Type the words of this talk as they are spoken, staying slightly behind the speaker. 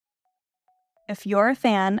If you're a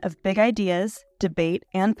fan of big ideas, debate,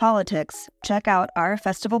 and politics, check out our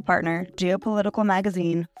festival partner, geopolitical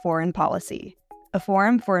magazine, Foreign Policy. A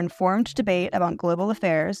forum for informed debate about global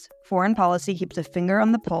affairs, Foreign Policy keeps a finger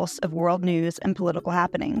on the pulse of world news and political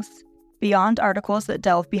happenings. Beyond articles that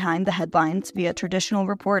delve behind the headlines via traditional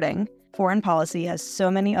reporting, Foreign Policy has so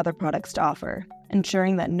many other products to offer,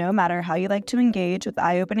 ensuring that no matter how you like to engage with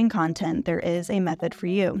eye-opening content, there is a method for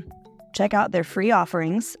you. Check out their free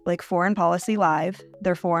offerings like Foreign Policy Live,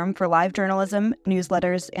 their forum for live journalism,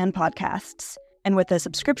 newsletters, and podcasts. And with a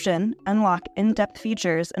subscription, unlock in-depth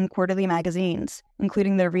features and quarterly magazines,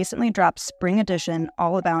 including their recently dropped spring edition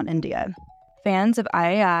all about India. Fans of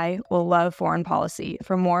IAI will love Foreign Policy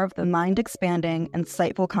for more of the mind-expanding,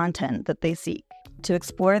 insightful content that they seek. To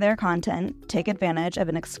explore their content, take advantage of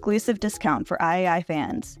an exclusive discount for IAI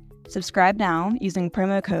fans. Subscribe now using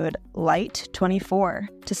promo code LIGHT24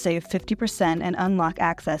 to save 50% and unlock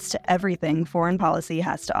access to everything Foreign Policy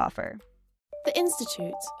has to offer. The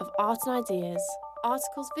Institute of Art and Ideas,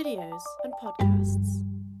 articles, videos, and podcasts.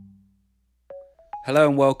 Hello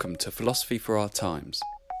and welcome to Philosophy for Our Times,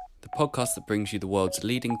 the podcast that brings you the world's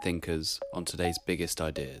leading thinkers on today's biggest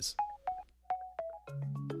ideas.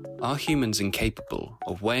 Are humans incapable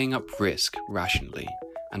of weighing up risk rationally,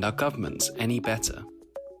 and are governments any better?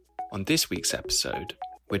 On this week's episode,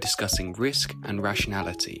 we're discussing risk and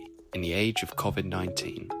rationality in the age of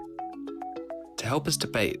COVID-19. To help us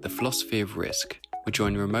debate the philosophy of risk, we're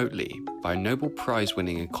joined remotely by Nobel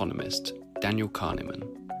Prize-winning economist Daniel Kahneman,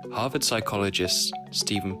 Harvard psychologist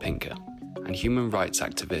Steven Pinker, and human rights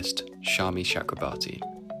activist Shami Chakrabarti.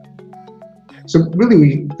 So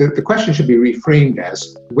really, the question should be reframed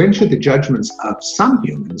as, when should the judgments of some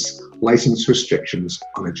humans license restrictions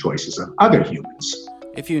on the choices of other humans?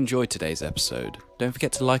 If you enjoyed today's episode, don't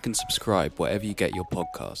forget to like and subscribe wherever you get your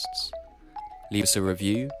podcasts. Leave us a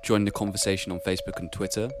review, join the conversation on Facebook and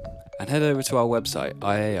Twitter, and head over to our website,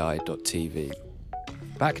 iai.tv.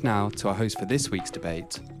 Back now to our host for this week's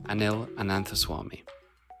debate, Anil Ananthaswamy.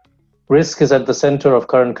 Risk is at the center of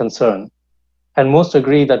current concern, and most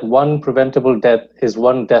agree that one preventable death is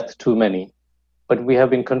one death too many. But we have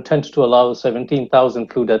been content to allow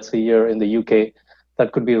 17,000 flu deaths a year in the UK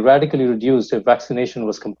that could be radically reduced if vaccination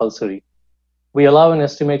was compulsory. We allow an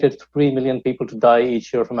estimated 3 million people to die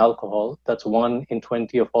each year from alcohol. That's 1 in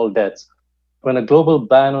 20 of all deaths, when a global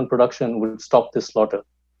ban on production would stop this slaughter.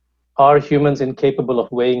 Are humans incapable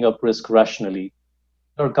of weighing up risk rationally?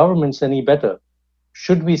 Are governments any better?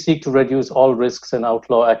 Should we seek to reduce all risks and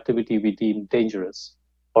outlaw activity we deem dangerous?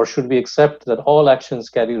 Or should we accept that all actions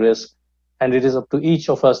carry risk, and it is up to each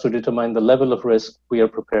of us to determine the level of risk we are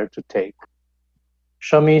prepared to take?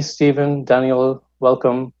 Shami, Steven, Daniel,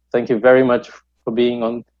 welcome. Thank you very much for being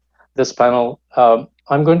on this panel.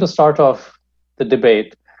 I'm going to start off the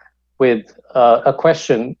debate with a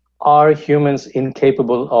question. Are humans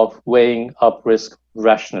incapable of weighing up risk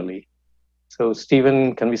rationally? So,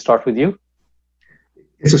 Steven, can we start with you?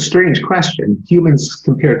 It's a strange question. Humans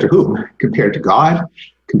compared to whom? Compared to God?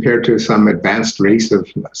 Compared to some advanced race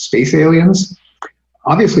of space aliens?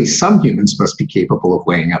 Obviously, some humans must be capable of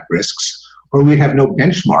weighing up risks, or we'd have no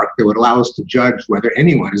benchmark that would allow us to judge whether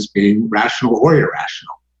anyone is being rational or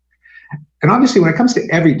irrational. And obviously, when it comes to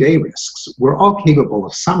everyday risks, we're all capable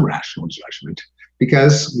of some rational judgment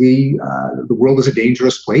because the world is a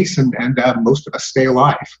dangerous place and most of us stay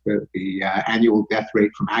alive. The annual death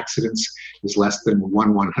rate from accidents is less than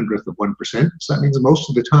 1/100th of 1%. So that means most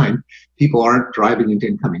of the time, people aren't driving into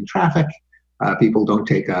incoming traffic. People don't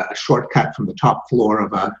take a shortcut from the top floor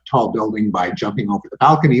of a tall building by jumping over the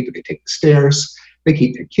balcony, but they take the stairs. They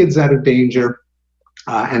keep their kids out of danger.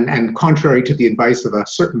 And contrary to the advice of a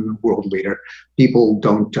certain world leader, people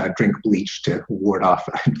don't drink bleach to ward off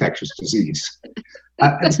infectious disease.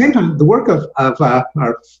 At the same time, the work of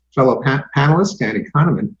our fellow panelist, Danny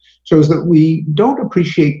Kahneman, shows that we don't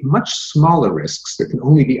appreciate much smaller risks that can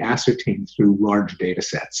only be ascertained through large data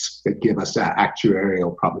sets that give us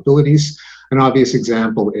actuarial probabilities. An obvious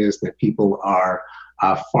example is that people are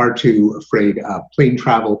far too afraid of plane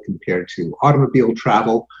travel compared to automobile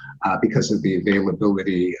travel because of the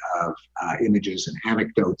availability of images and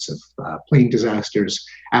anecdotes of plane disasters.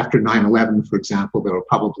 After 9/11, for example, there were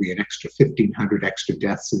probably an extra 1,500 extra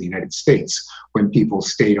deaths in the United States when people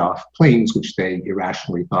stayed off planes, which they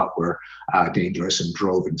irrationally thought were dangerous, and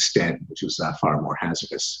drove instead, which was far more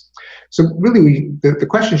hazardous. So really, the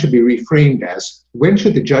question should be reframed as, when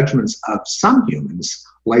should the judgments of some humans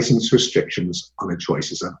license restrictions on the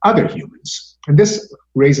choices of other humans? And this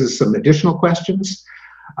raises some additional questions.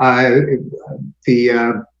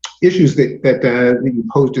 The issues that you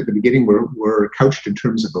posed at the beginning were couched in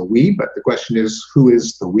terms of a we, but the question is, who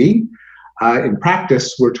is the we? In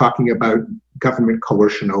practice, we're talking about government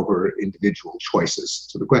coercion over individual choices.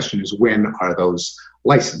 So the question is, when are those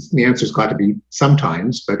licensed? And the answer's got to be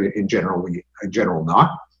sometimes, but in general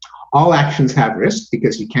not. All actions have risk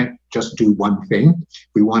because you can't just do one thing. If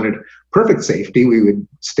we wanted perfect safety, we would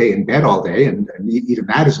stay in bed all day, and even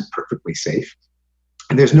that isn't perfectly safe.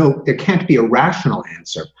 And there can't be a rational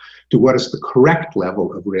answer to what is the correct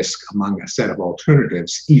level of risk among a set of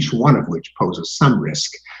alternatives, each one of which poses some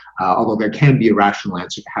risk, although there can be a rational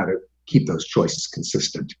answer to how to keep those choices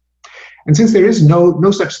consistent. And since there is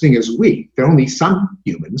no such thing as we, there are only some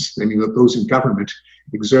humans, I mean those in government,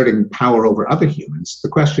 exerting power over other humans, the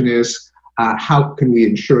question is, how can we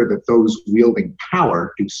ensure that those wielding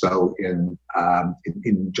power do so in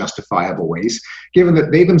justifiable ways, given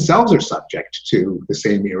that they themselves are subject to the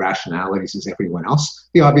same irrationalities as everyone else?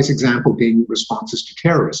 The obvious example being responses to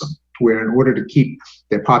terrorism, where in order to keep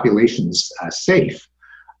their populations safe,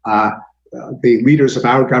 the leaders of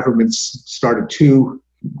our governments started 2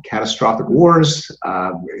 catastrophic wars,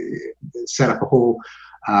 set up a whole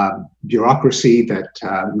bureaucracy that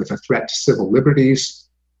with a threat to civil liberties,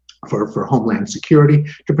 for homeland security,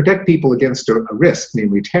 to protect people against a risk,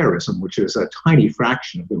 namely terrorism, which is a tiny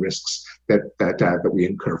fraction of the risks that we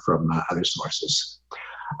incur from other sources.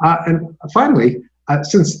 And finally,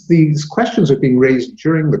 since these questions are being raised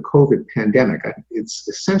during the COVID pandemic, it's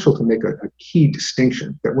essential to make a key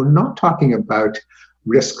distinction that we're not talking about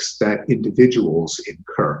risks that individuals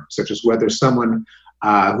incur, such as whether someone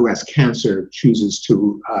who has cancer chooses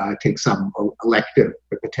to take some elective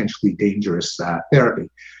but potentially dangerous therapy.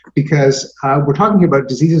 Because we're talking about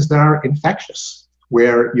diseases that are infectious,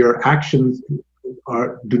 where your actions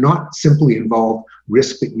do not simply involve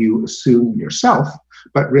risk that you assume yourself,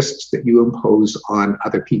 but risks that you impose on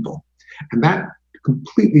other people. And that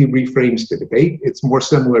completely reframes the debate. It's more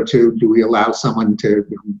similar to, do we allow someone to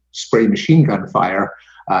spray machine gun fire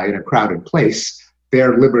in a crowded place?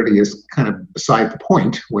 Their liberty is kind of beside the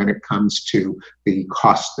point when it comes to the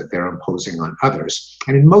costs that they're imposing on others.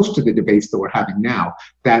 And in most of the debates that we're having now,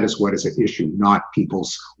 that is what is at issue, not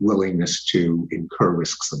people's willingness to incur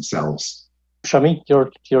risks themselves. Shami,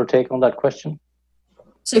 your take on that question?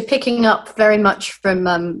 So picking up very much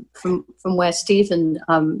from where Stephen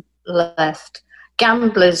left,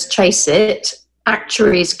 gamblers chase it,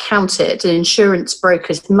 actuaries count it, and insurance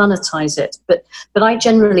brokers monetize it. But I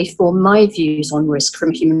generally form my views on risk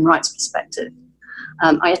from a human rights perspective.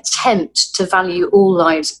 I attempt to value all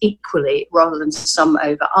lives equally rather than some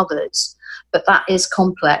over others. But that is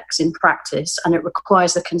complex in practice, and it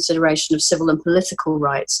requires the consideration of civil and political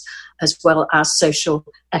rights, as well as social,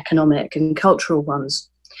 economic, and cultural ones.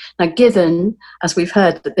 Now, given, as we've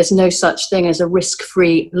heard, that there's no such thing as a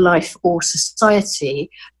risk-free life or society,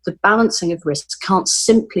 the balancing of risks can't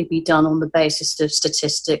simply be done on the basis of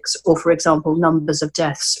statistics or, for example, numbers of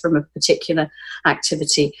deaths from a particular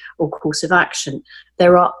activity or course of action.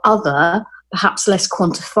 There are other, perhaps less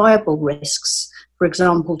quantifiable risks, for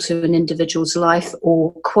example, to an individual's life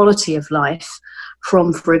or quality of life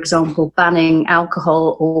from, for example, banning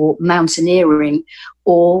alcohol or mountaineering,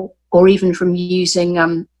 or even from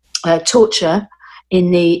using torture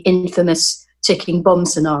in the infamous ticking bomb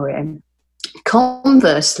scenario.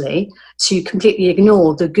 Conversely, to completely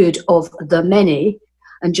ignore the good of the many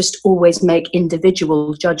and just always make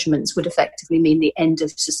individual judgments would effectively mean the end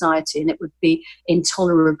of society, and it would be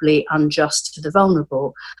intolerably unjust to the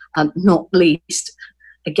vulnerable, not least,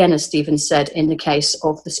 again, as Stephen said, in the case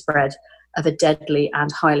of the spread of a deadly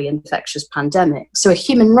and highly infectious pandemic. So a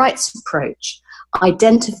human rights approach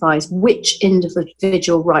identifies which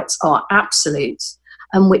individual rights are absolute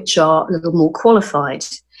and which are a little more qualified.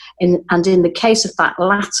 And in the case of that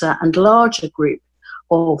latter and larger group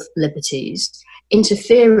of liberties,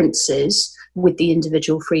 interferences with the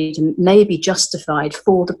individual freedom may be justified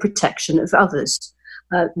for the protection of others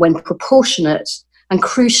when proportionate and,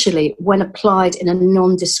 crucially, when applied in a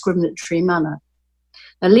non-discriminatory manner.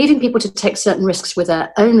 Now, leaving people to take certain risks with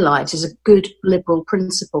their own lives is a good liberal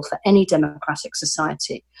principle for any democratic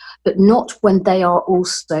society, but not when they are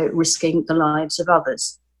also risking the lives of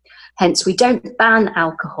others. Hence, we don't ban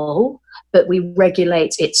alcohol, but we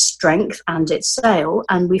regulate its strength and its sale,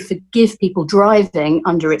 and we forgive people driving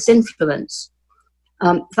under its influence.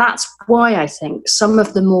 That's why I think some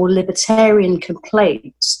of the more libertarian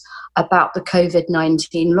complaints about the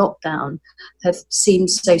COVID-19 lockdown have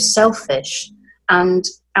seemed so selfish and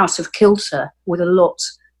out of kilter with a lot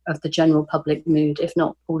of the general public mood, if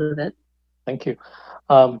not all of it. Thank you.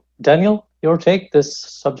 Daniel, your take? This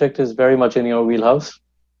subject is very much in your wheelhouse.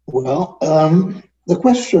 Well, the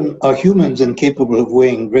question, are humans incapable of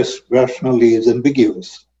weighing risk rationally, is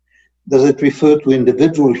ambiguous. Does it refer to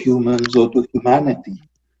individual humans or to humanity?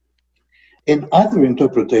 In either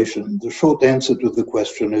interpretation, the short answer to the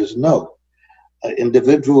question is no.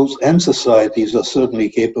 Individuals and societies are certainly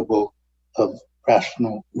capable of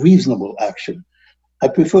rational, reasonable action. I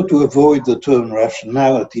prefer to avoid the term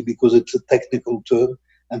rationality because it's a technical term,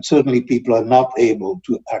 and certainly people are not able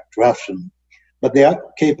to act rationally, but they are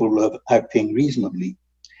capable of acting reasonably.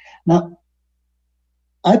 Now,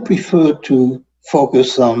 I prefer to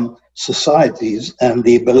focus on societies and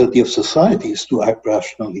the ability of societies to act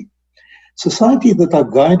rationally. Societies that are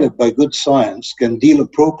guided by good science can deal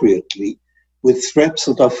appropriately with threats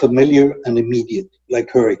that are familiar and immediate, like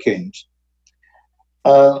hurricanes.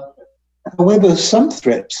 However, some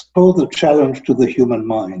threats pose a challenge to the human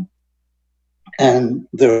mind, and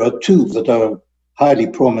there are two that are highly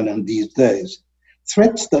prominent these days.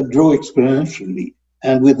 Threats that grow exponentially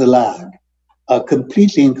and with a lag are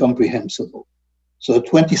completely incomprehensible. So a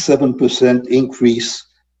 27% increase,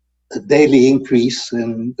 a daily increase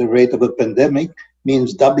in the rate of a pandemic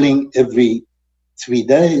means doubling every 3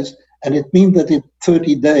 days, and it means that in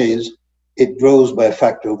 30 days, it grows by a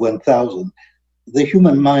factor of 1,000. The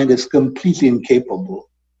human mind is completely incapable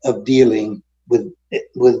of dealing with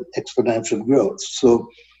exponential growth. So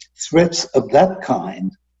threats of that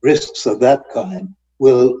kind, risks of that kind,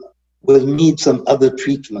 will need some other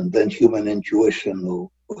treatment than human intuition or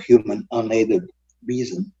human unaided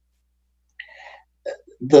reason.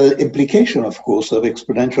 The implication, of course, of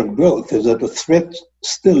exponential growth is that the threat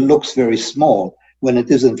still looks very small when it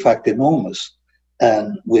is in fact enormous.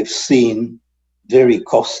 And we've seen very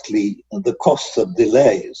costly, the cost of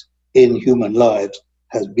delays in human lives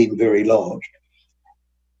has been very large.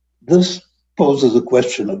 This poses a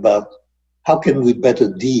question about how can we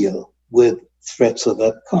better deal with threats of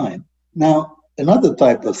that kind. Now, another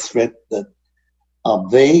type of threat that are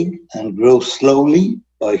vague and grow slowly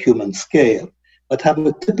by human scale, but have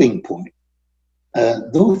a tipping point.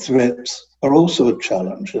 Those threats are also a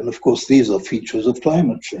challenge. And of course, these are features of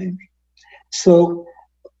climate change. So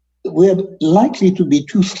we're likely to be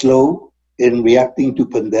too slow in reacting to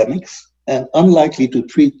pandemics and unlikely to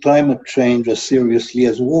treat climate change as seriously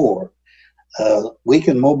as war. We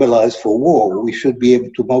can mobilize for war. We should be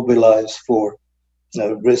able to mobilize for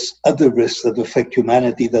other risks that affect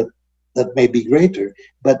humanity that may be greater.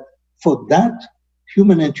 But for that,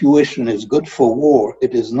 human intuition is good for war.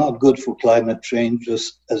 It is not good for climate change,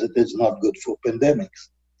 just as it is not good for pandemics.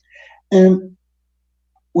 And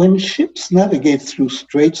when ships navigate through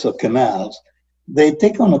straits or canals, they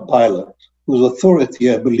take on a pilot whose authority,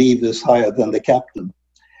 I believe, is higher than the captain.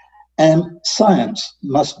 And science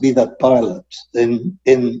must be that pilot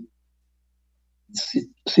in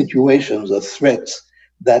situations of threats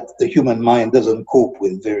that the human mind doesn't cope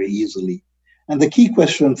with very easily. And the key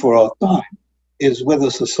question for our time is whether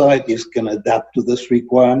societies can adapt to this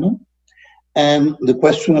requirement. And the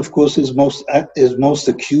question, of course, is most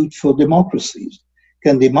acute for democracies.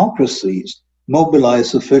 Can democracies mobilize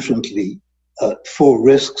sufficiently for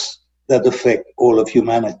risks that affect all of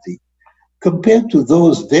humanity? Compared to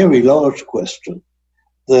those very large questions,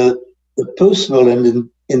 the personal and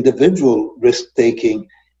individual risk-taking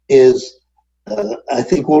is, I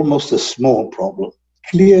think, almost a small problem.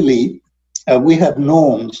 Clearly, we have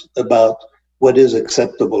norms about what is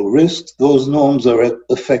acceptable risk. Those norms are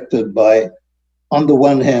affected by, on the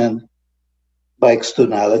one hand, by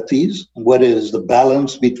externalities. What is the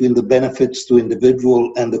balance between the benefits to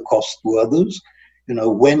individual and the cost to others? You know,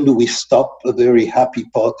 when do we stop a very happy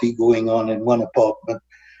party going on in one apartment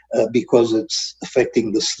because it's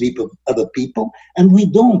affecting the sleep of other people? And we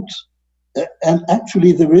don't. And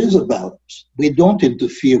actually, there is a balance. We don't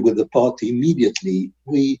interfere with the party immediately.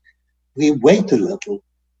 We wait a little.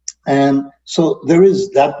 And so there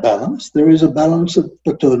is that balance. There is a balance of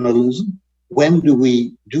paternalism. When do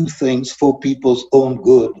we do things for people's own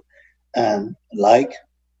good? And like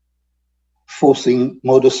forcing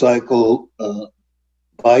motorcycle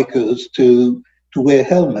bikers to wear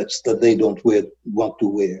helmets that they don't want to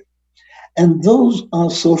wear. And those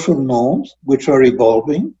are social norms which are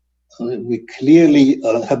evolving. We clearly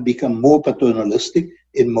have become more paternalistic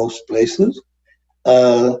in most places.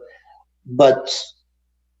 But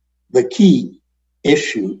the key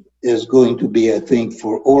issue is going to be, I think,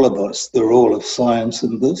 for all of us, the role of science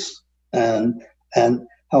in this and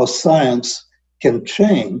how science can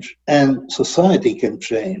change and society can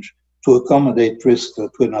change to accommodate risks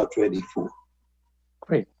that we're not ready for.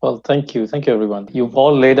 Great. Well, thank you. Thank you, everyone. You've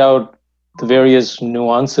all laid out the various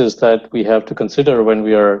nuances that we have to consider when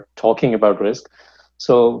we are talking about risk.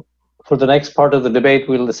 So for the next part of the debate,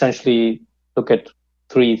 we'll essentially look at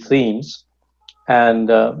three themes. And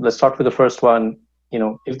let's start with the first one.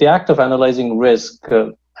 if the act of analyzing risk,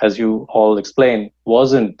 as you all explained,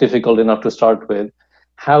 wasn't difficult enough to start with,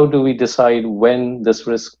 how do we decide when this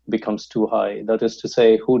risk becomes too high? That is to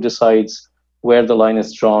say, who decides where the line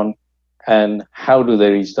is drawn and how do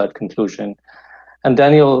they reach that conclusion? And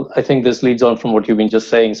Daniel, I think this leads on from what you've been just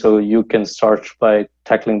saying, so you can start by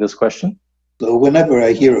tackling this question. So whenever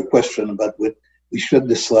I hear a question about what we should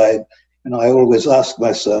decide, I always ask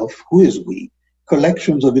myself, who is we?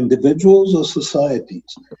 Collections of individuals or societies?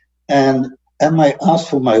 And am I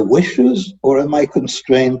asked for my wishes or am I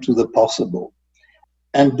constrained to the possible?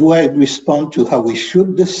 And do I respond to how we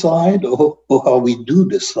should decide or how we do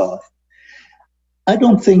decide? I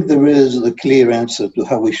don't think there is a clear answer to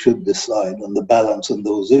how we should decide on the balance on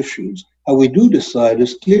those issues. How we do decide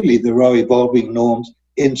is clearly there are evolving norms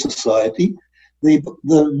in society.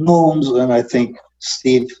 The norms, and I think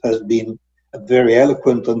Steve has been very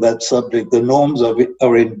eloquent on that subject, the norms are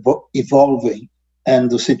evolving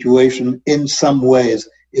and the situation in some ways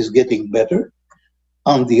is getting better.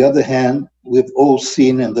 On the other hand, we've all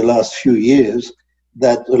seen in the last few years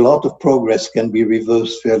that a lot of progress can be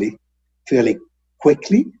reversed fairly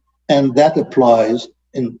quickly, and that applies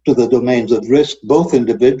to the domains of risk, both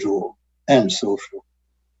individual and social.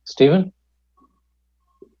 Stephen?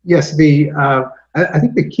 Yes, I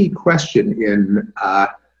think the key question in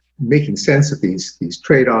making sense of these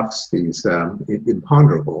trade-offs, these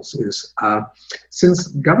imponderables, is since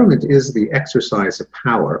government is the exercise of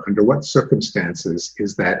power, under what circumstances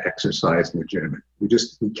is that exercise legitimate?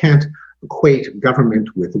 We can't equate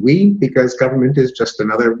government with we, because government is just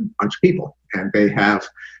another bunch of people, and they have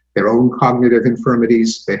their own cognitive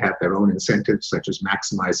infirmities, they have their own incentives, such as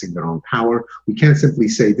maximizing their own power. We can't simply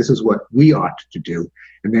say this is what we ought to do,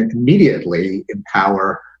 and then immediately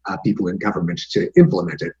empower people in government to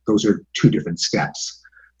implement it. Those are two different steps.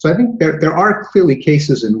 So I think there are clearly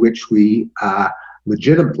cases in which we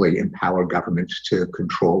legitimately empower government to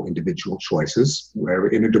control individual choices, where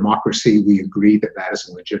in a democracy we agree that that is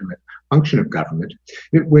a legitimate function of government.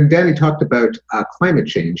 When Danny talked about climate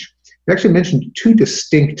change, he actually mentioned two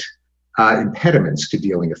distinct impediments to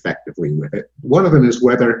dealing effectively with it. One of them is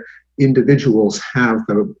whether individuals have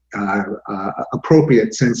the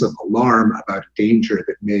appropriate sense of alarm about danger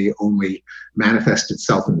that may only manifest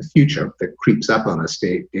itself in the future, that creeps up on us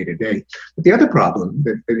day to day. But the other problem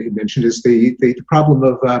that he mentioned is the problem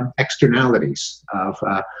of externalities, of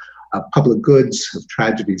public goods, of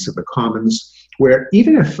tragedies of the commons, where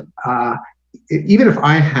even if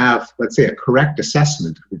I have, let's say, a correct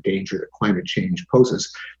assessment of the danger that climate change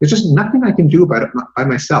poses, there's just nothing I can do about it by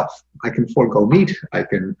myself. I can forego meat, I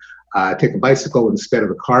can take a bicycle instead of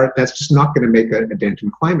a car. That's just not going to make a dent in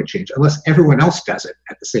climate change unless everyone else does it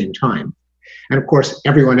at the same time. And of course,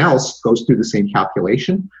 everyone else goes through the same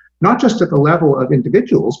calculation, not just at the level of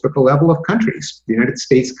individuals, but the level of countries. The United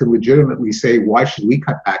States could legitimately say, why should we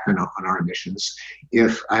cut back on our emissions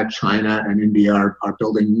if China and India are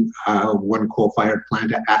building one coal-fired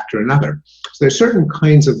plant after another? So there's certain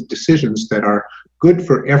kinds of decisions that are good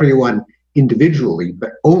for everyone individually,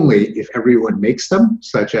 but only if everyone makes them,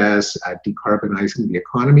 such as decarbonizing the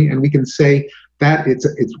economy. And we can say that it's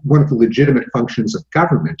one of the legitimate functions of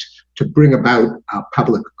government to bring about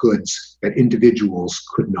public goods that individuals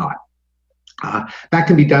could not. That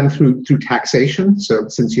can be done through taxation. So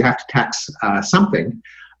since you have to tax something,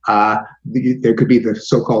 there could be the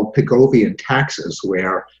so-called Pigovian taxes,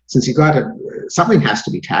 where since something has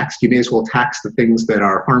to be taxed, you may as well tax the things that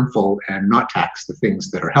are harmful and not tax the things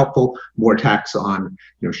that are helpful. More tax on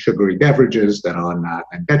sugary beverages than on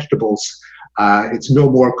vegetables. It's no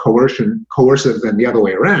more coercive than the other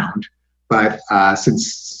way around. But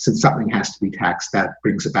since something has to be taxed, that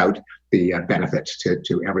brings about the benefit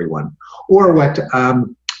to everyone. Or what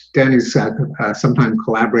Danny's sometime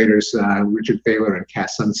collaborators, Richard Thaler and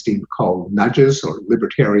Cass Sunstein, call nudges, or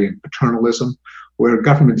libertarian paternalism, where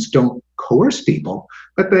governments don't coerce people,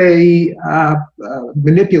 but they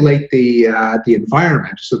manipulate the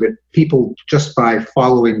environment so that people, just by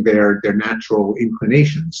following their natural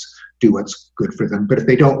inclinations, do what's good for them. But if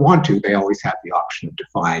they don't want to, they always have the option of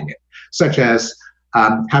defying it, such as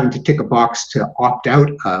having to tick a box to opt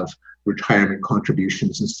out of retirement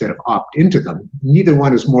contributions instead of opt into them. Neither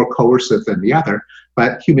one is more coercive than the other,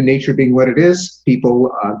 but human nature being what it is,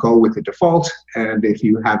 people go with the default, and if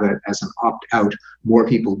you have it as an opt-out, more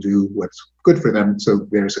people do what's good for them, so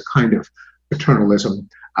there's a kind of paternalism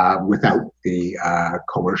without the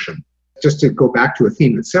coercion. Just to go back to a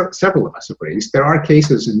theme that several of us have raised, there are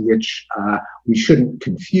cases in which we shouldn't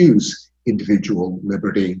confuse individual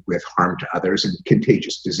liberty with harm to others and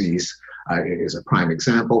contagious disease. is a prime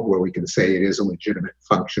example where we can say it is a legitimate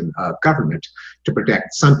function of government to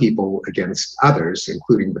protect some people against others,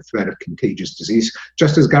 including the threat of contagious disease,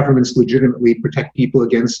 just as governments legitimately protect people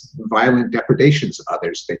against violent depredations of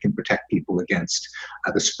others. They can protect people against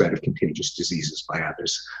the spread of contagious diseases by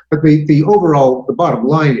others. But the bottom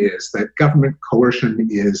line is that government coercion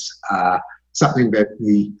is something that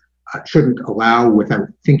we shouldn't allow without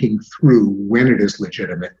thinking through when it is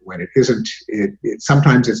legitimate, when it isn't.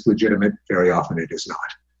 Sometimes it's legitimate, very often it is not.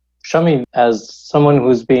 Shami, as someone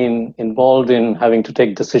who's been involved in having to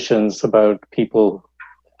take decisions about people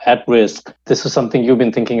at risk, this is something you've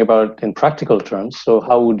been thinking about in practical terms. So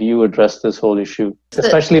how would you address this whole issue,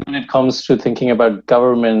 especially when it comes to thinking about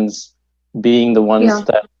governments being the ones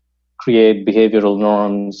that create behavioral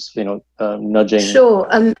norms, nudging? Sure.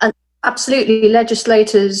 And absolutely,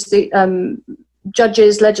 legislators, the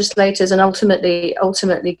judges, legislators, and ultimately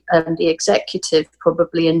the executive,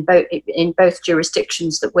 probably in both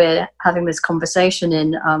jurisdictions that we're having this conversation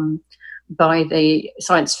in, by the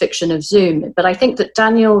science fiction of Zoom. But I think that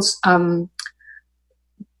Daniel's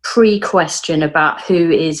pre-question about who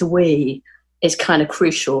is we is kind of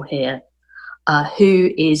crucial here. Who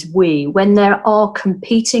is we? When there are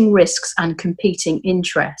competing risks and competing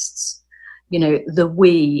interests, the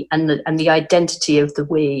we and the identity of the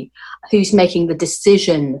we, who's making the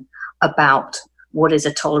decision about what is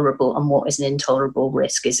a tolerable and what is an intolerable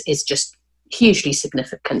risk is just hugely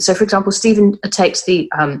significant. So, for example, Stephen takes the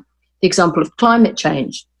example of climate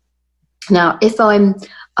change. Now, if I'm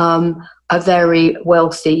a very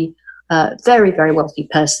wealthy, very, very wealthy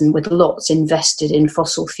person with lots invested in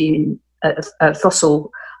fossil fuel,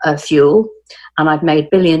 and I've made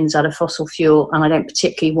billions out of fossil fuel, and I don't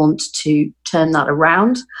particularly want to turn that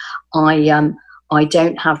around. I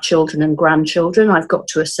don't have children and grandchildren. I've got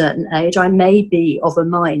to a certain age. I may be of a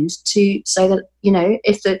mind to say that,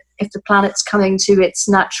 if the planet's coming to its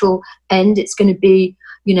natural end, it's going to be,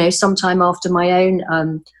 sometime after my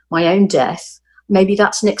own death. Maybe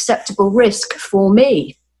that's an acceptable risk for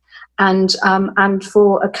me. And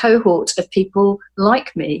for a cohort of people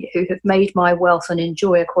like me who have made my wealth and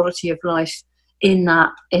enjoy a quality of life in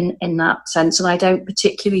that sense, and I don't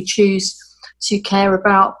particularly choose to care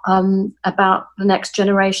about the next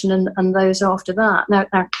generation and those after that.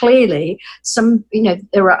 Now clearly,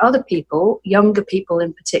 there are other people, younger people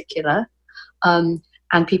in particular,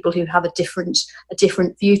 and people who have a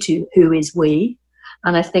different view to who is we,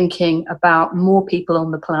 and are thinking about more people on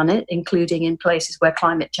the planet, including in places where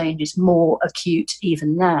climate change is more acute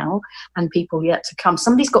even now, and people yet to come.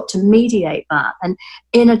 Somebody's got to mediate that. And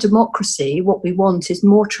in a democracy, what we want is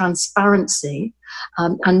more transparency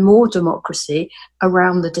and more democracy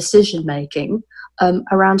around the decision-making,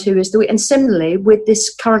 around who is the we. And similarly, with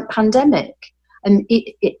this current pandemic, and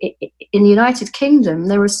in the United Kingdom,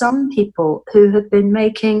 there are some people who have been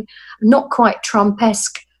making not quite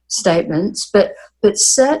Trump-esque statements, but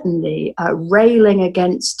certainly railing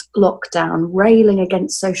against lockdown, railing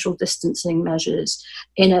against social distancing measures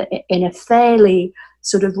in a fairly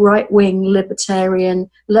sort of right-wing libertarian,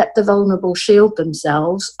 let the vulnerable shield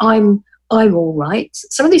themselves. I'm all right.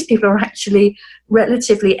 Some of these people are actually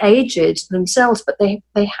relatively aged themselves, but they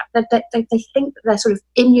think that they're sort of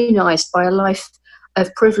immunized by a life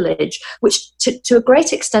of privilege, which to a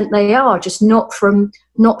great extent they are, just not from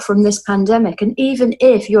this pandemic. And even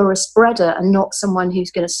if you're a spreader and not someone who's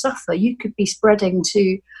going to suffer, you could be spreading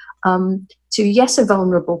to yes, a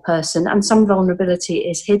vulnerable person, and some vulnerability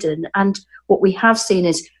is hidden. And what we have seen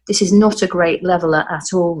is this is not a great leveler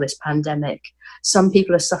at all, this pandemic. Some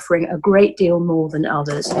people are suffering a great deal more than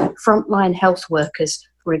others. Frontline health workers,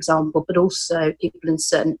 for example, but also people in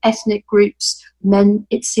certain ethnic groups, men,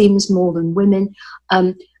 it seems, more than women.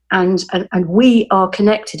 And we are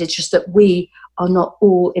connected. It's just that we are not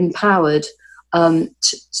all empowered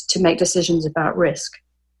to make decisions about risk.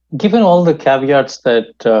 Given all the caveats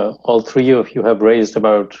that all three of you have raised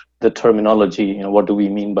about the terminology, what do we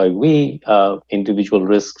mean by we, individual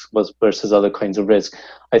risks versus other kinds of risk,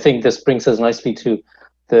 I think this brings us nicely to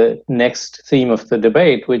the next theme of the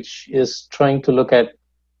debate, which is trying to look at,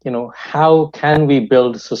 how can we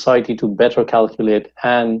build society to better calculate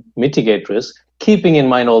and mitigate risk, keeping in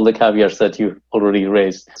mind all the caveats that you've already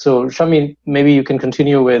raised. So, Shami, maybe you can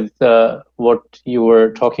continue with what you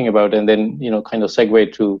were talking about, and then, kind of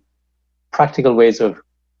segue to practical ways of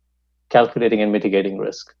calculating and mitigating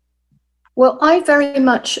risk. Well, I very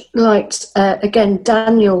much liked, again,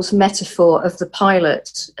 Daniel's metaphor of the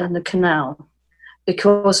pilot and the canal,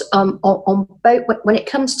 because on both, when it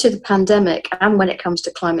comes to the pandemic and when it comes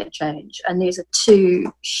to climate change, and these are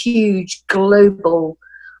two huge global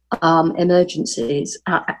emergencies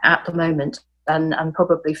at the moment, and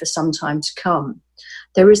probably for some time to come.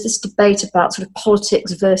 There is this debate about sort of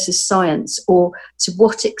politics versus science, or to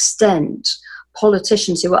what extent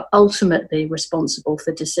politicians who are ultimately responsible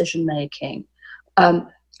for decision making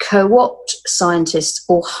co-opt scientists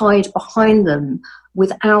or hide behind them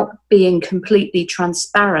without being completely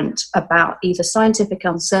transparent about either scientific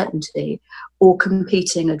uncertainty or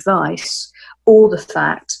competing advice, or the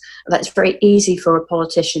fact that it's very easy for a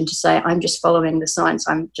politician to say, I'm just following the science,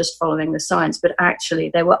 but actually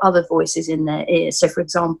there were other voices in their ears. So, for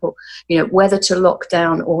example, whether to lock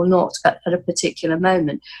down or not at a particular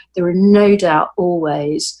moment, there are no doubt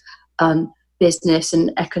always business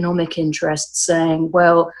and economic interests saying,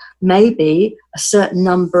 well, maybe a certain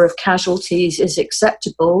number of casualties is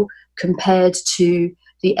acceptable compared to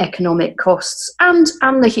the economic costs and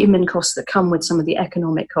the human costs that come with some of the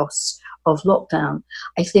economic costs of lockdown.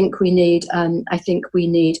 I think we need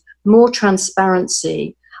more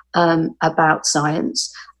transparency about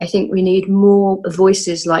science. I think we need more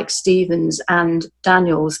voices like Stephen's and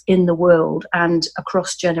Daniel's in the world and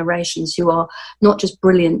across generations who are not just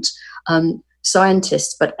brilliant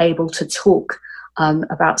scientists but able to talk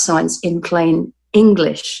about science in plain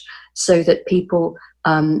English, so that people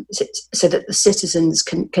so that the citizens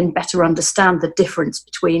can better understand the difference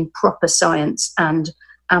between proper science and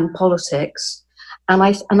politics. And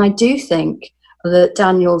I do think that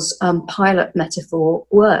Daniel's pilot metaphor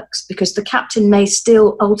works, because the captain may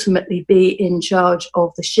still ultimately be in charge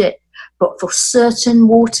of the ship, but for certain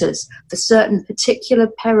waters, for certain particular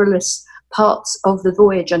perilous parts of the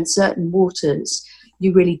voyage and certain waters,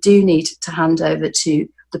 you really do need to hand over to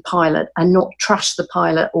the pilot and not trash the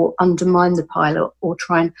pilot or undermine the pilot or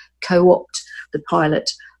try and co-opt the pilot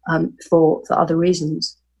for other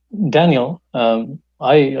reasons. Daniel,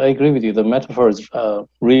 I agree with you. The metaphor is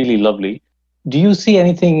really lovely. Do you see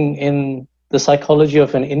anything in the psychology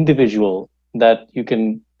of an individual that you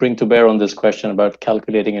can bring to bear on this question about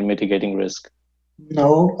calculating and mitigating risk?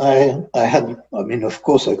 No, I hadn't. I mean, of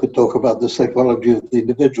course, I could talk about the psychology of the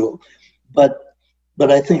individual, but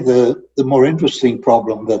I think the more interesting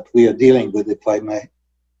problem that we are dealing with, if I may,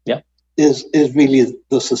 is really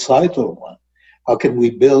the societal one. How can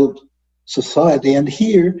we build society? And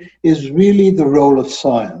here is really the role of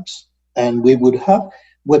science. And we would have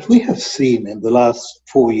what we have seen in the last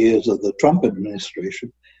 4 years of the Trump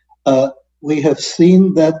administration. We have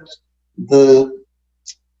seen that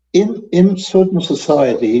in certain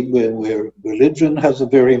society where religion has a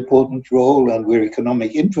very important role and where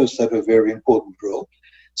economic interests have a very important role,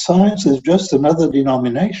 science is just another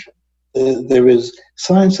denomination.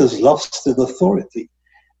 Science has lost its authority.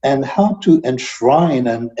 And how to enshrine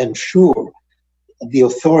and ensure the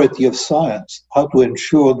authority of science, how to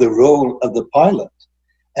ensure the role of the pilot,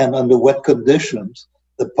 and under what conditions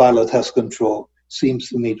the pilot has control, seems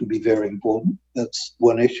to me to be very important. That's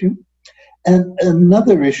one issue. And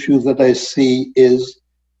another issue that I see is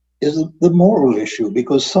the moral issue,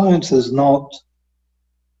 because science is not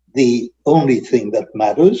the only thing that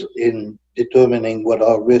matters in determining what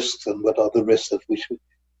are risks and what are the risks that we should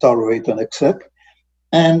tolerate and accept.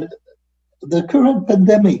 And the current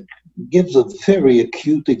pandemic gives a very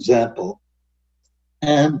acute example.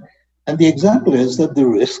 And the example is that the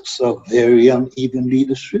risks are very unevenly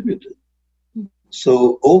distributed.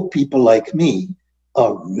 So old people like me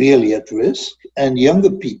are really at risk, and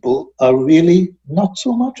younger people are really not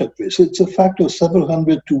so much at risk. It's a factor of several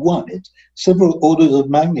hundred to one. It's several orders of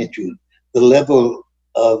magnitude, the level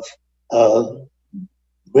of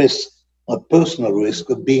risk, of personal risk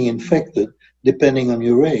of being infected, depending on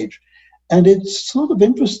your age. And it's sort of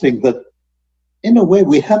interesting that, in a way,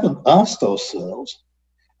 we haven't asked ourselves,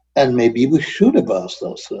 and maybe we should have asked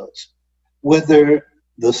ourselves, whether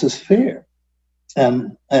this is fair,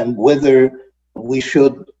 and whether we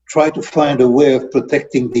should try to find a way of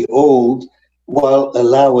protecting the old while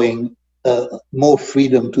allowing more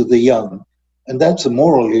freedom to the young. And that's a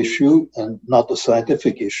moral issue and not a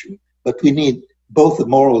scientific issue. But we need both a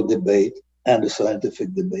moral debate and a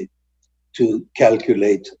scientific debate to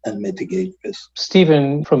calculate and mitigate risk.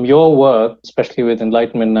 Stephen, from your work, especially with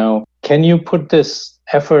Enlightenment Now, can you put this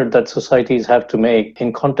effort that societies have to make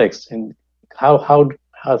in context? In how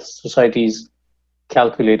have societies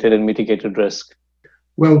calculated and mitigated risk?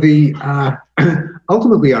 Well,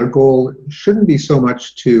 ultimately our goal shouldn't be so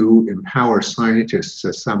much to empower scientists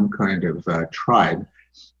as some kind of tribe.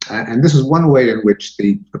 And this is one way in which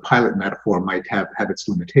the pilot metaphor might have its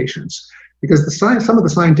limitations. Because some of the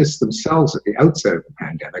scientists themselves at the outset of the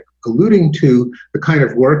pandemic, alluding to the kind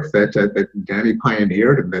of work that Danny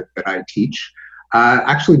pioneered and that I teach,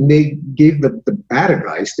 actually gave the bad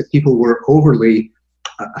advice that people were overly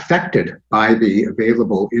affected by the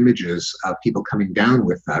available images of people coming down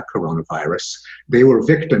with coronavirus. They were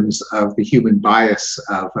victims of the human bias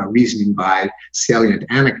of reasoning by salient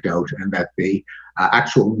anecdote, and that the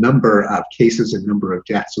actual number of cases and number of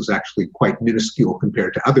deaths was actually quite minuscule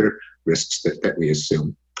compared to other risks that we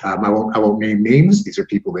assume. I won't name names. These are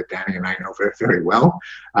people that Danny and I know very, very well.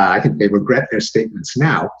 I think they regret their statements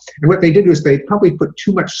now. And what they did was they probably put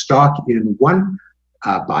too much stock in one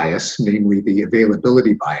bias, namely the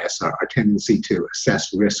availability bias, our tendency to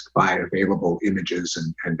assess risk by available images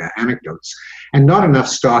and anecdotes, and not enough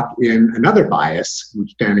stock in another bias,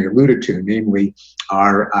 which Danny alluded to, namely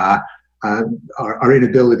our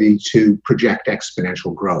inability to project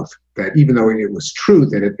exponential growth. That even though it was true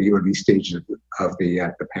that at the early stages of the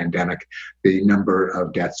pandemic, the number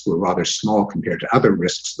of deaths were rather small compared to other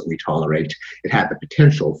risks that we tolerate, it had the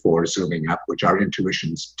potential for zooming up, which our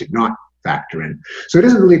intuitions did not factor in. So it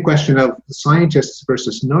isn't really a question of scientists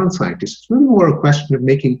versus non-scientists. It's really more a question of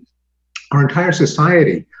making our entire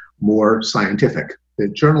society more scientific. The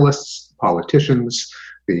journalists, politicians,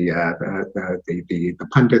 the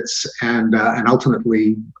pundits, and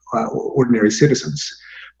ultimately ordinary citizens.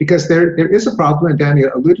 Because there is a problem, and Danny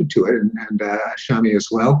alluded to it, and Shami as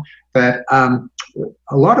well, that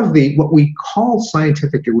a lot of what we call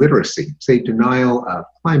scientific illiteracy, say denial of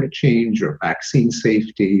climate change or vaccine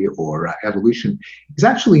safety or evolution, is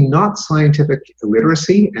actually not scientific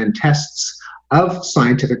illiteracy, and tests of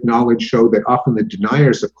scientific knowledge show that often the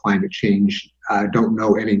deniers of climate change don't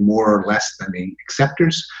know any more or less than the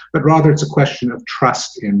acceptors, but rather it's a question of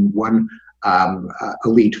trust in one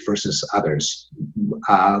elite versus others.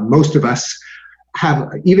 Most of us have,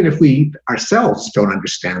 even if we ourselves don't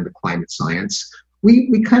understand the climate science,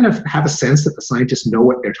 we kind of have a sense that the scientists know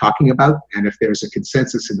what they're talking about, and if there's a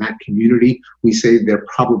consensus in that community, we say they're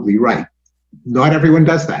probably right. Not everyone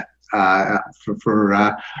does that.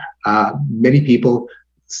 For many people,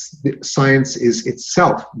 science is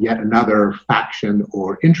itself yet another faction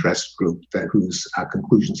or interest group whose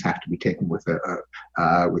conclusions have to be taken with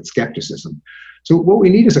skepticism. So what we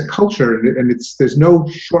need is a culture, and there's no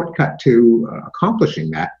shortcut to accomplishing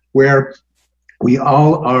that, where we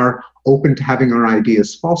all are open to having our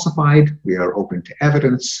ideas falsified, we are open to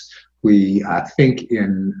evidence, we think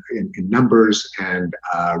in numbers and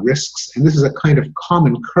risks, and this is a kind of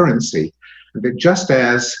common currency that just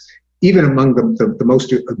as even among the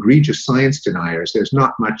most egregious science deniers, there's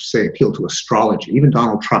not much, say, appeal to astrology. Even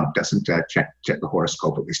Donald Trump doesn't check the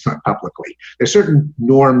horoscope, at least not publicly. There's certain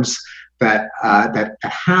norms that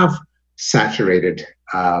have saturated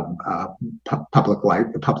public life,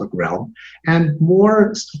 the public realm, and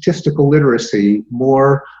more statistical literacy,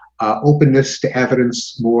 more openness to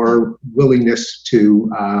evidence, more willingness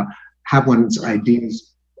to have one's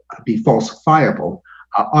ideas be falsifiable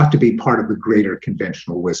ought to be part of the greater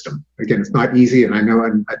conventional wisdom. Again, it's not easy, and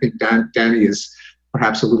I think Danny is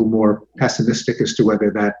perhaps a little more pessimistic as to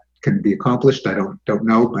whether that can be accomplished. I don't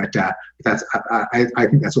know, but I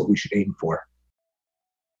think that's what we should aim for.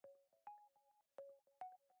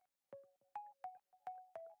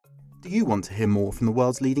 Do you want to hear more from the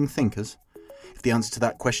world's leading thinkers? If the answer to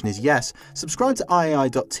that question is yes, subscribe to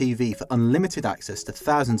IAI.tv for unlimited access to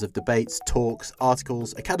thousands of debates, talks,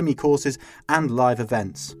 articles, academy courses, and live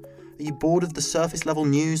events. Are you bored of the surface level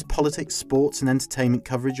news, politics, sports, and entertainment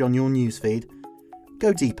coverage on your newsfeed?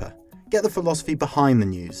 Go deeper. Get the philosophy behind the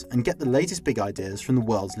news and get the latest big ideas from the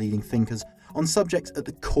world's leading thinkers on subjects at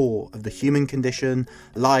the core of the human condition,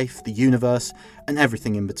 life, the universe, and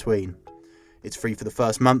everything in between. It's free for the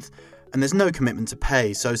first month, and there's no commitment to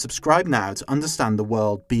pay, so subscribe now to understand the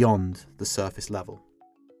world beyond the surface level.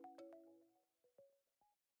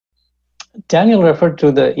 Daniel referred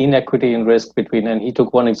to the inequity in risk between, and he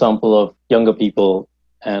took one example of younger people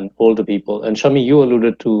and older people. And Shami, you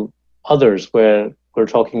alluded to others where we're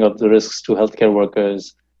talking of the risks to healthcare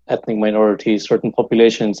workers, ethnic minorities, certain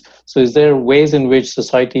populations. So is there ways in which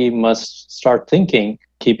society must start thinking,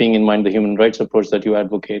 keeping in mind the human rights approach that you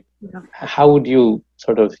advocate? Yeah. How would you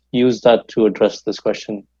sort of use that to address this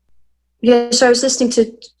question? Yeah, so I was listening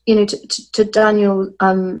to Daniel,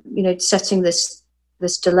 setting this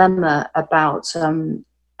dilemma about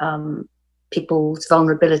people's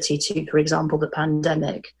vulnerability to, for example, the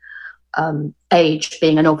pandemic, age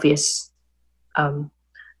being an obvious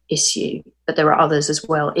issue, but there are others as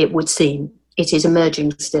well. It would seem it is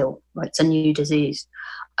emerging still, right? It's a new disease,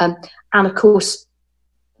 and of course,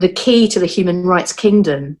 the key to the human rights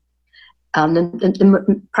kingdom,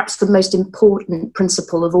 perhaps the most important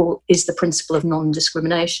principle of all, is the principle of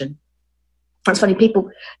non-discrimination. It's funny,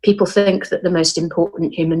 people think that the most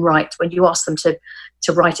important human right, when you ask them to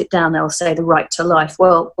write it down, they'll say the right to life.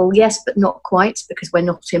 Well, yes, but not quite, because we're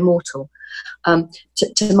not immortal.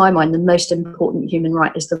 To my mind, the most important human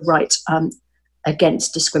right is the right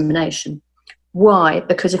against discrimination. Why?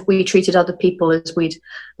 Because if we treated other people as we'd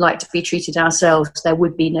like to be treated ourselves, there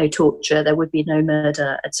would be no torture, there would be no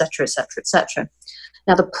murder, etc., etc., etc.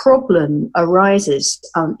 Now, the problem arises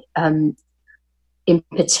in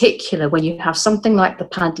particular when you have something like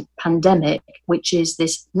the pandemic, which is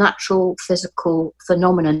this natural physical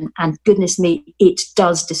phenomenon, and goodness me, it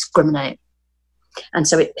does discriminate. And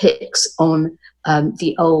so it picks on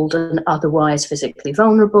the old and otherwise physically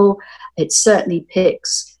vulnerable. It certainly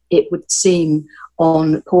picks, it would seem,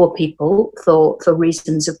 on poor people for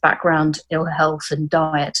reasons of background, ill health and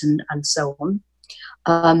diet and so on.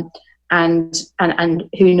 And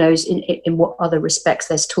who knows in what other respects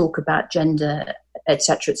there's talk about gender,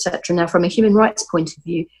 etc., etc. Now, from a human rights point of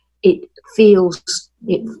view, it feels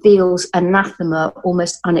anathema,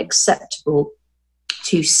 almost unacceptable,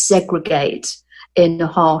 to segregate in a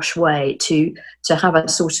harsh way, to have a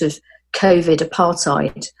sort of COVID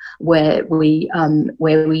apartheid where we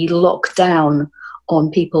lock down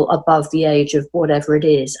on people above the age of whatever it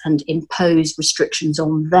is and impose restrictions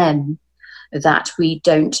on them that we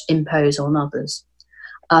don't impose on others.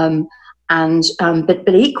 But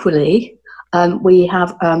equally, we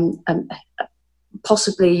have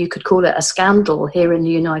possibly you could call it a scandal here in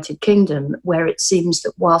the United Kingdom, where it seems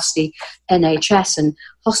that whilst the NHS and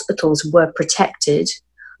hospitals were protected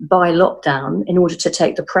by lockdown in order to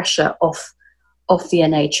take the pressure off the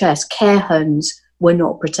NHS, care homes were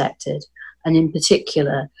not protected. And in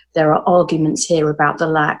particular, there are arguments here about the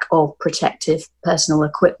lack of protective personal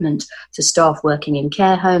equipment for staff working in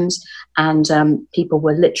care homes, and people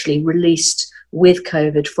were literally released with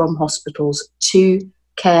COVID from hospitals to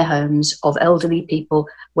care homes of elderly people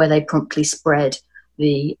where they promptly spread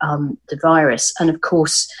the virus. And of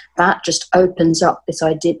course, that just opens up this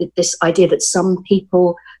idea that some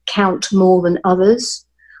people count more than others.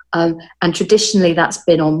 And traditionally that's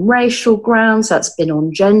been on racial grounds, that's been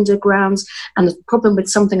on gender grounds. And the problem with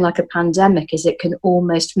something like a pandemic is it can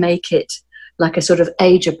almost make it like a sort of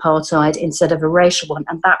age apartheid instead of a racial one.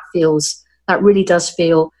 And that really does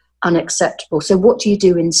feel unacceptable. So what do you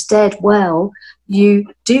do instead? Well, you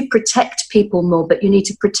do protect people more, but you need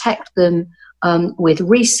to protect them with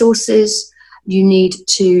resources. You need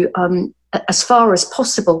to, as far as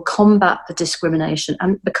possible, combat the discrimination.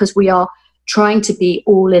 And because we are trying to be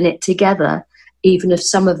all in it together, even if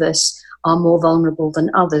some of us are more vulnerable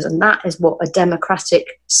than others. And that is what a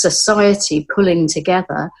democratic society pulling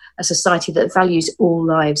together, a society that values all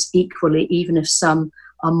lives equally, even if some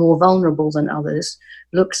are more vulnerable than others,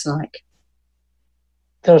 looks like.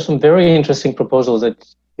 There are some very interesting proposals that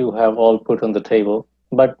you have all put on the table,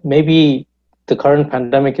 but maybe the current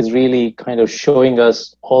pandemic is really kind of showing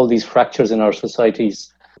us all these fractures in our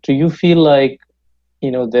societies. Do you feel like,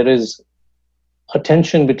 there is a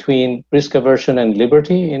tension between risk aversion and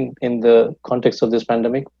liberty in the context of this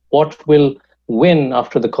pandemic? What will win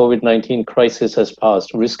after the COVID-19 crisis has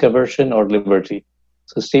passed, risk aversion or liberty?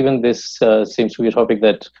 So, Stephen, this seems to be a topic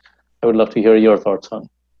that I would love to hear your thoughts on.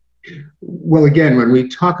 Well, again, when we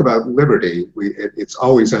talk about liberty, it's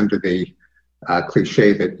always under the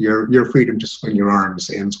cliche that your freedom to swing your arms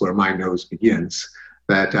ends where my nose begins,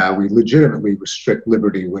 that we legitimately restrict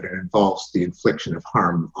liberty when it involves the infliction of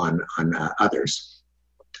harm on others.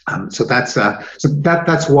 So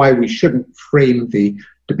that's why we shouldn't frame the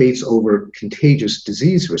debates over contagious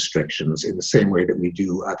disease restrictions in the same way that we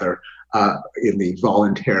do in the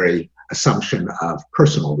voluntary assumption of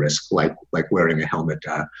personal risk, like wearing a helmet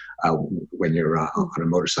when you're on a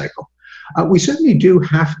motorcycle. We certainly do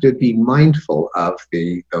have to be mindful of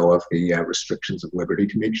the restrictions of liberty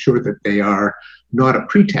to make sure that they are not a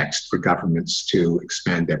pretext for governments to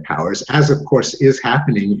expand their powers, as of course is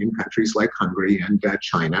happening in countries like Hungary and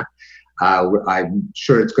China. I'm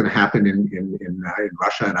sure it's going to happen in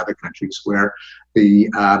Russia and other countries where the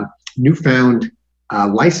newfound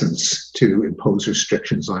license to impose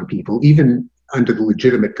restrictions on people, even under the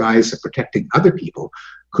legitimate guise of protecting other people,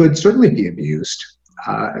 could certainly be abused.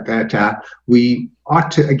 That we ought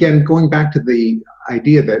to, again, going back to the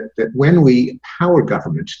idea that when we empower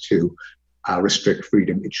government to restrict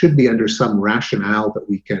freedom, it should be under some rationale that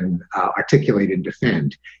we can articulate and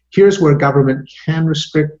defend. Here's where government can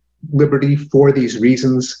restrict liberty for these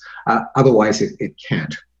reasons, otherwise it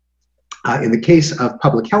can't. In the case of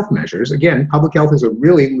public health measures, again, public health is a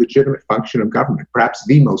really legitimate function of government, perhaps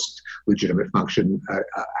the most legitimate function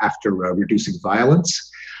after reducing violence.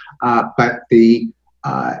 But the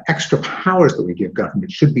extra powers that we give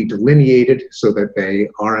government should be delineated so that they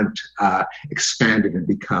aren't expanded and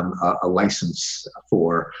become a license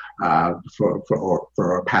for a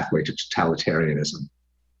pathway to totalitarianism.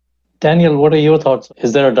 Daniel, what are your thoughts?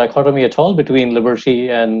 Is there a dichotomy at all between liberty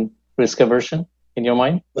and risk aversion in your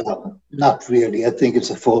mind? Well, not really. I think it's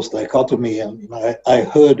a false dichotomy. I mean, I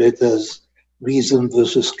heard it as reason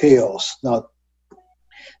versus chaos.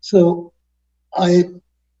 So I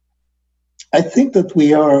think that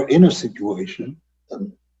we are in a situation,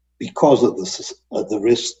 because of the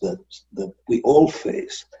risk that we all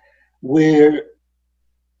face, where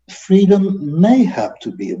freedom may have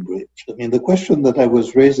to be abridged. I mean, the question that I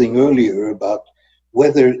was raising earlier about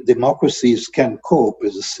whether democracies can cope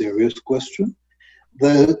is a serious question.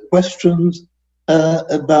 The questions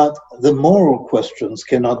about the moral questions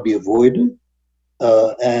cannot be avoided.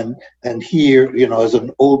 And here, as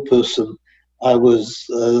an old person, I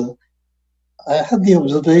had the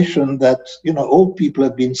observation that, old people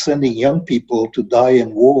have been sending young people to die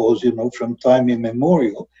in wars, from time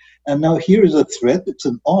immemorial. And now here is a threat. It's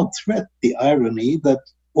an odd threat, the irony that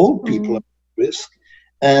old people are at risk.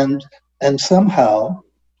 And somehow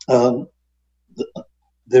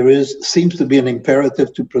there seems to be an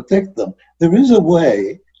imperative to protect them. There is a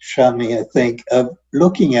way, Shami, I think, of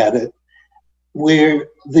looking at it where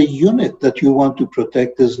the unit that you want to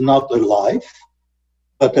protect is not a life,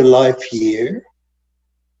 but a life year.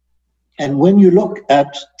 And when you look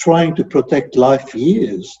at trying to protect life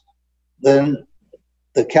years, then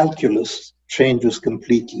the calculus changes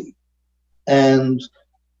completely. And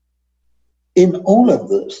in all of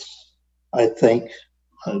this, I think,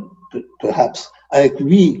 perhaps I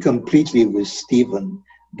agree completely with Stephen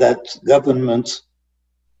that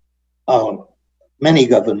many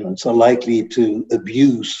governments are likely to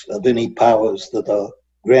abuse of any powers that are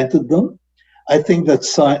granted them. I think that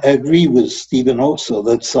I agree with Stephen also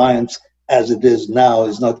that science as it is now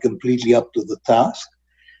is not completely up to the task,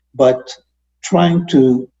 but trying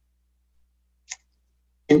to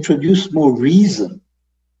introduce more reason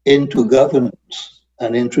into governance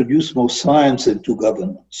and introduce more science into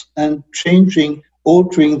governance and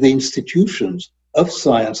altering the institutions of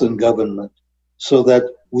science and government so that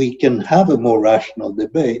we can have a more rational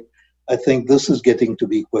debate. I think this is getting to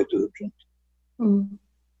be quite urgent.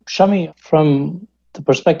 Shami, from the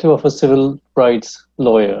perspective of a civil rights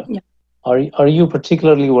lawyer, are you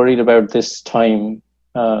particularly worried about this time,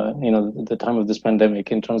 the time of this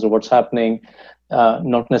pandemic, in terms of what's happening,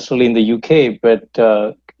 not necessarily in the UK,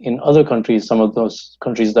 but in other countries, some of those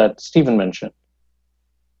countries that Stephen mentioned?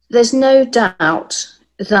 There's no doubt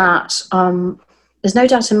that there's no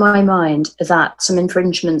doubt in my mind that some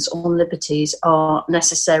infringements on liberties are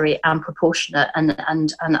necessary and proportionate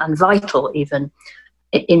and vital even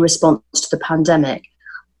in response to the pandemic.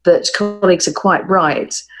 But colleagues are quite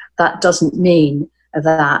right. That doesn't mean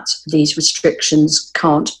that these restrictions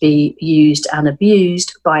can't be used and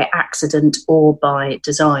abused by accident or by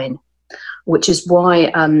design, which is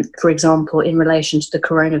why, for example, in relation to the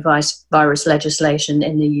coronavirus legislation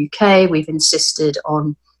in the UK, we've insisted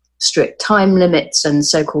on strict time limits and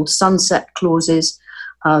so-called sunset clauses.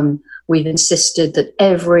 We've insisted that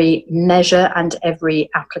every measure and every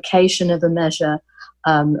application of a measure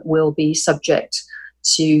will be subject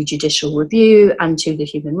to judicial review and to the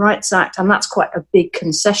Human Rights Act. And that's quite a big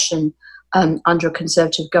concession under a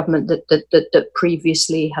Conservative government that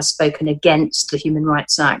previously has spoken against the Human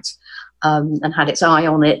Rights Act and had its eye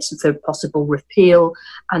on it for possible repeal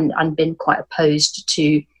and been quite opposed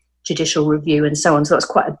to judicial review and so on. So that's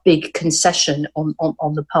quite a big concession on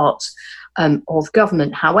the part of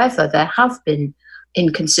government. However, there have been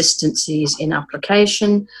inconsistencies in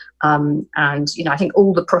application, and I think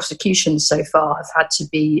all the prosecutions so far have had to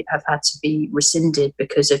be rescinded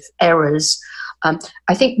because of errors.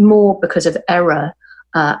 I think more because of error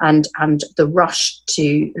and the rush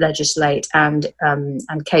to legislate and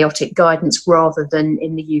chaotic guidance rather than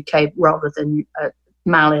in the UK, rather than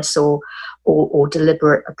malice or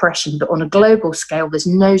deliberate oppression. But on a global scale, there's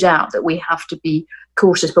no doubt that we have to be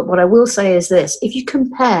cautious. But what I will say is this: if you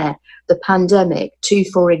compare the pandemic to,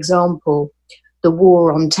 for example, the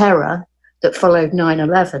war on terror that followed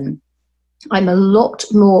 9/11, I'm a lot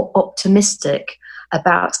more optimistic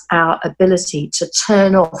about our ability to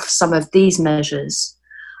turn off some of these measures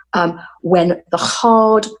when the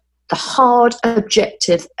hard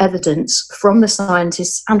objective evidence from the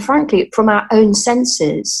scientists and frankly from our own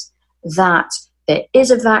senses that there is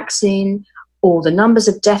a vaccine or the numbers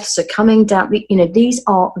of deaths are coming down. These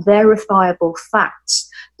are verifiable facts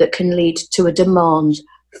that can lead to a demand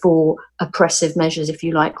for oppressive measures, if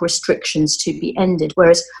you like, restrictions to be ended.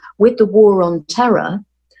 Whereas with the war on terror,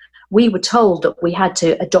 we were told that we had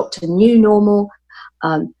to adopt a new normal,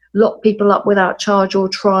 lock people up without charge or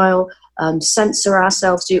trial, censor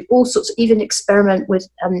ourselves, do all sorts, even experiment with,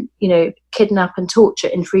 kidnap and torture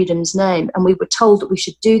in freedom's name. And we were told that we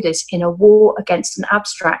should do this in a war against an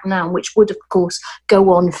abstract noun, which would, of course,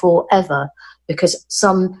 go on forever, because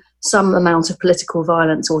some amount of political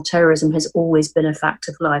violence or terrorism has always been a fact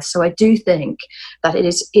of life. So I do think that it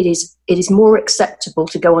is more acceptable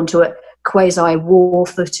to go onto a quasi-war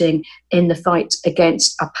footing in the fight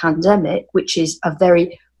against a pandemic, which is a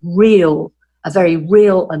very real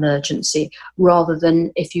emergency, rather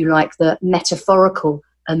than, if you like, the metaphorical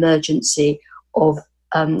emergency of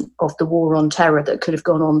the war on terror that could have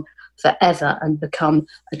gone on forever and become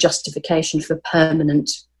a justification for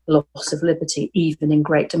permanent loss of liberty, even in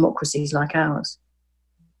great democracies like ours.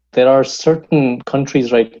 There are certain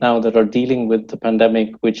countries right now that are dealing with the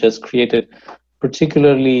pandemic, which has created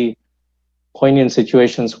particularly poignant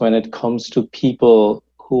situations when it comes to people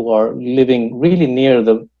who are living really near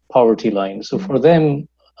the poverty line. So for them,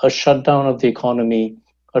 a shutdown of the economy,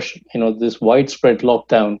 this widespread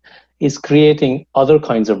lockdown is creating other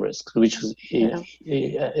kinds of risks, which is,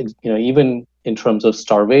 even in terms of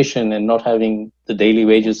starvation and not having the daily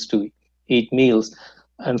wages to eat meals.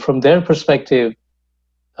 And from their perspective,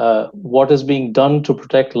 what is being done to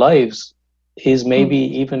protect lives is maybe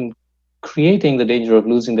even creating the danger of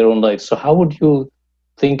losing their own lives. So how would you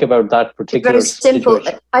think about that particular very simple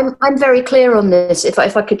situation? I'm very clear on this. If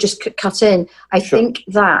I could just cut in, I think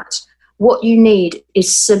that what you need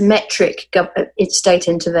is symmetric state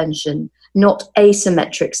intervention, not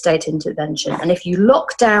asymmetric state intervention. And if you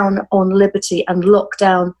lock down on liberty and lock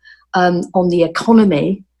down on the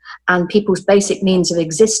economy, and people's basic means of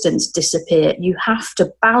existence disappear, you have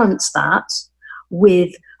to balance that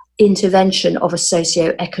with intervention of a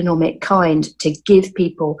socio-economic kind to give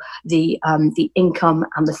people the income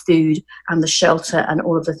and the food and the shelter and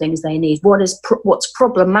all of the things they need. What's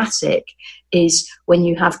problematic is when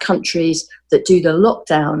you have countries that do the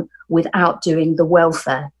lockdown without doing the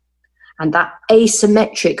welfare. And that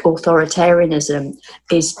asymmetric authoritarianism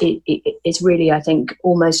is really, I think,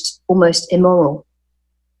 almost immoral.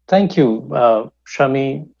 Thank you,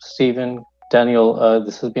 Shami, Stephen, Daniel.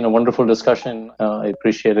 This has been a wonderful discussion. I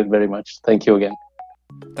appreciate it very much. Thank you again.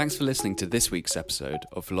 Thanks for listening to this week's episode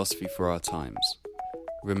of Philosophy for Our Times.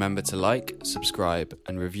 Remember to like, subscribe,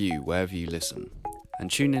 and review wherever you listen.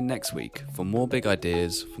 And tune in next week for more big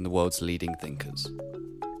ideas from the world's leading thinkers.